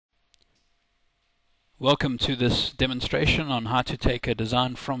Welcome to this demonstration on how to take a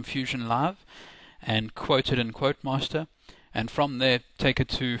design from Fusion Live and quote it in QuoteMaster, and from there take it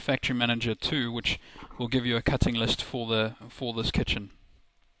to Factory Manager 2, which will give you a cutting list for this kitchen.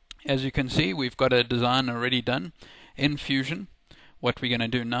 As you can see, we've got a design already done in Fusion. What we're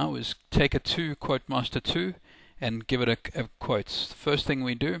going to do now is take it to QuoteMaster 2 and give it a quote. The first thing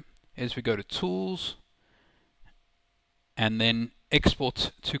we do is we go to Tools and then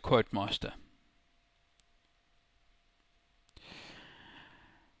Export to QuoteMaster.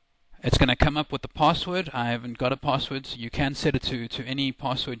 It's going to come up with the password. I haven't got a password, so you can set it to any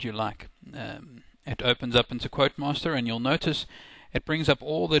password you like. It opens up into QuoteMaster, and you'll notice it brings up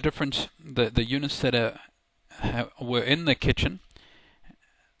all the different the units that were in the kitchen.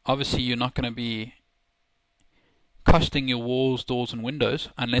 Obviously, you're not going to be costing your walls, doors, and windows.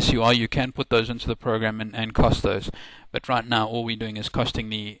 Unless you are, you can put those into the program and cost those. But right now, all we're doing is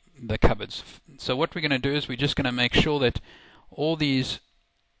costing the cupboards. So what we're going to do is we're just going to make sure that all these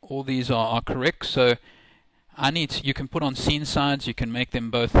are correct. So you can put on scene sides, you can make them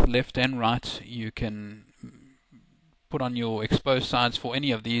both left and right, you can put on your exposed sides for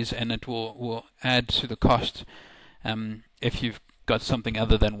any of these, and it will add to the cost if you've got something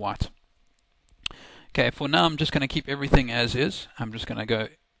other than white. Okay, for now I'm just going to keep everything as is. I'm just going to go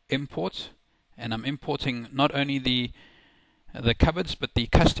import, and I'm importing not only the cupboards but the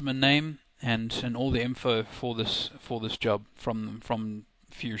customer name and all the info for this job from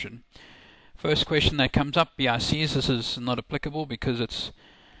Fusion. First question that comes up, BICs. This is not applicable because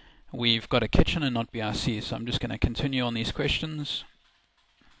we've got a kitchen and not BICs. So I'm just going to continue on these questions.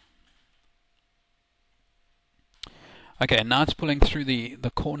 Okay, now it's pulling through the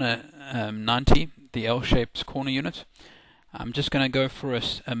corner 90, the L-shaped corner unit. I'm just going to go for a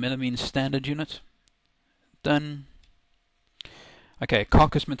melamine standard unit. Done. Okay,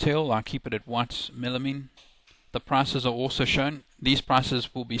 carcass material, I'll keep it at white melamine. The prices are also shown. These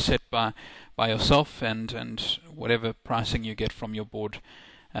prices will be set by yourself and whatever pricing you get from your board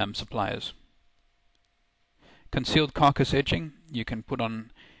suppliers. Concealed carcass edging, you can put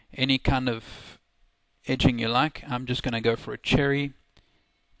on any kind of edging you like. I'm just going to go for a cherry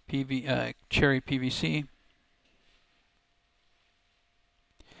PVC.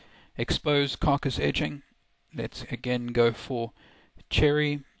 Exposed carcass edging, let's again go for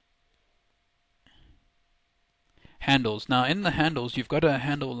cherry. Handles. Now in the handles you've got a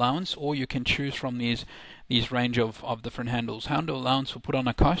handle allowance, or you can choose from these range of different handles. Handle allowance will put on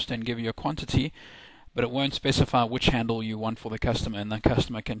a cost and give you a quantity, but it won't specify which handle you want for the customer, and the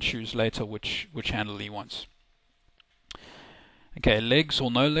customer can choose later which handle he wants. Okay, legs or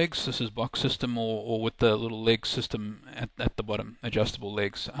no legs. This is box system or with the little leg system at the bottom, adjustable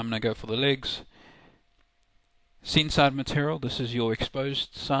legs. I'm going to go for the legs. Scene side material, this is your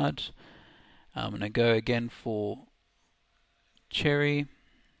exposed side. I'm going to go again for cherry.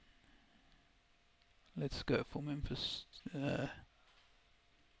 Let's go for Memphis.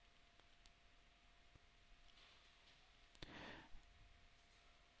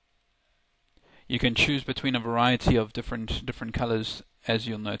 You can choose between a variety of different colors, as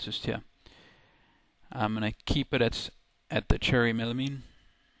you'll notice here. I'm going to keep it at the cherry melamine.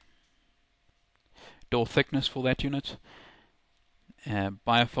 Door thickness for that unit.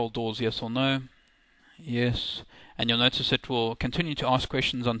 Bifold doors, yes or no? Yes. And you'll notice it will continue to ask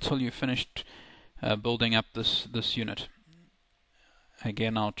questions until you've finished building up this unit.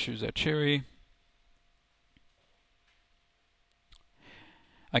 Again, I'll choose that cherry.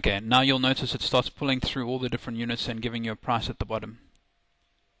 Okay, now you'll notice it starts pulling through all the different units and giving you a price at the bottom.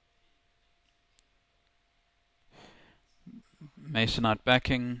 Masonite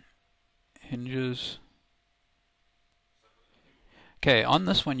backing, hinges. Okay, on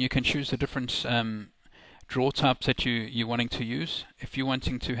this one you can choose the different drawer types that you're wanting to use. If you're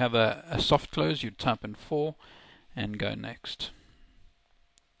wanting to have a soft close, you'd type in 4 and go next.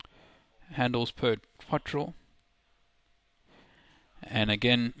 Handles per hot drawer. And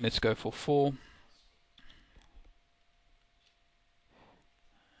again, let's go for 4.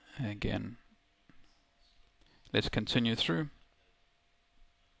 Again, let's continue through.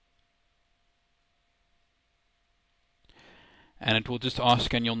 And it will just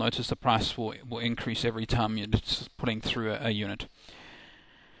ask, and you'll notice the price will increase every time you're just putting through a unit.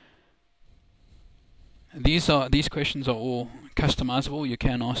 These questions are all customizable. You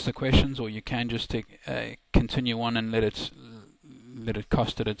can ask the questions, or you can just continue on and let it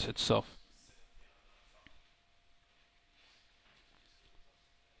cost it itself.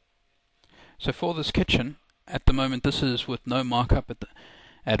 So for this kitchen, at the moment this is with no markup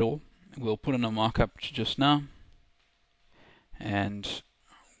at all. We'll put in a markup just now. And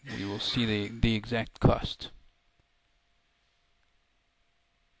we will see the exact cost.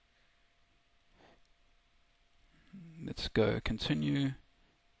 Let's go continue.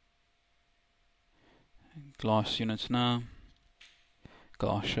 Glass units now.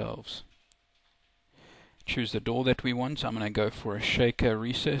 Glass shelves. Choose the door that we want. I'm going to go for a shaker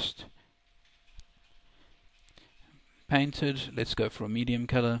recessed. Painted. Let's go for a medium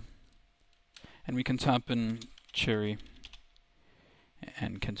color. And we can type in cherry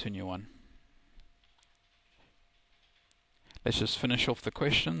and continue on. Let's just finish off the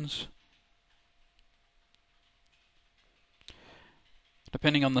questions.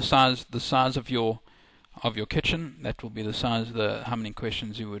 Depending on the size of your kitchen, that will be the size of how many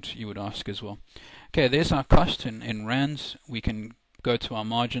questions you would ask as well. Okay, there's our cost in rands. We can go to our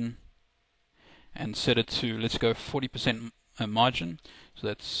margin and set it to, let's go 40% margin. So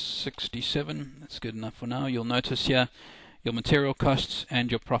that's 67. That's good enough for now. You'll notice here your material costs and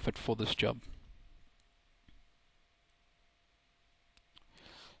your profit for this job.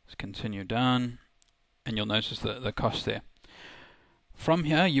 Let's continue down, and you'll notice the cost there. From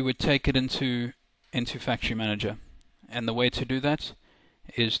here, you would take it into Factory Manager, and the way to do that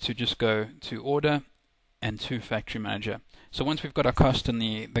is to just go to Order and to Factory Manager. So once we've got our cost and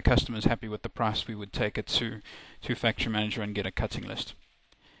the customer is happy with the price, we would take it to Factory Manager and get a cutting list.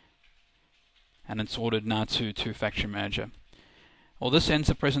 And it's ordered now to Factory Manager. Well, this ends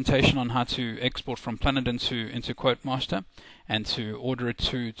the presentation on how to export from Planet into Quote Master and to order it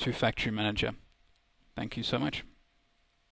to Factory Manager. Thank you so much.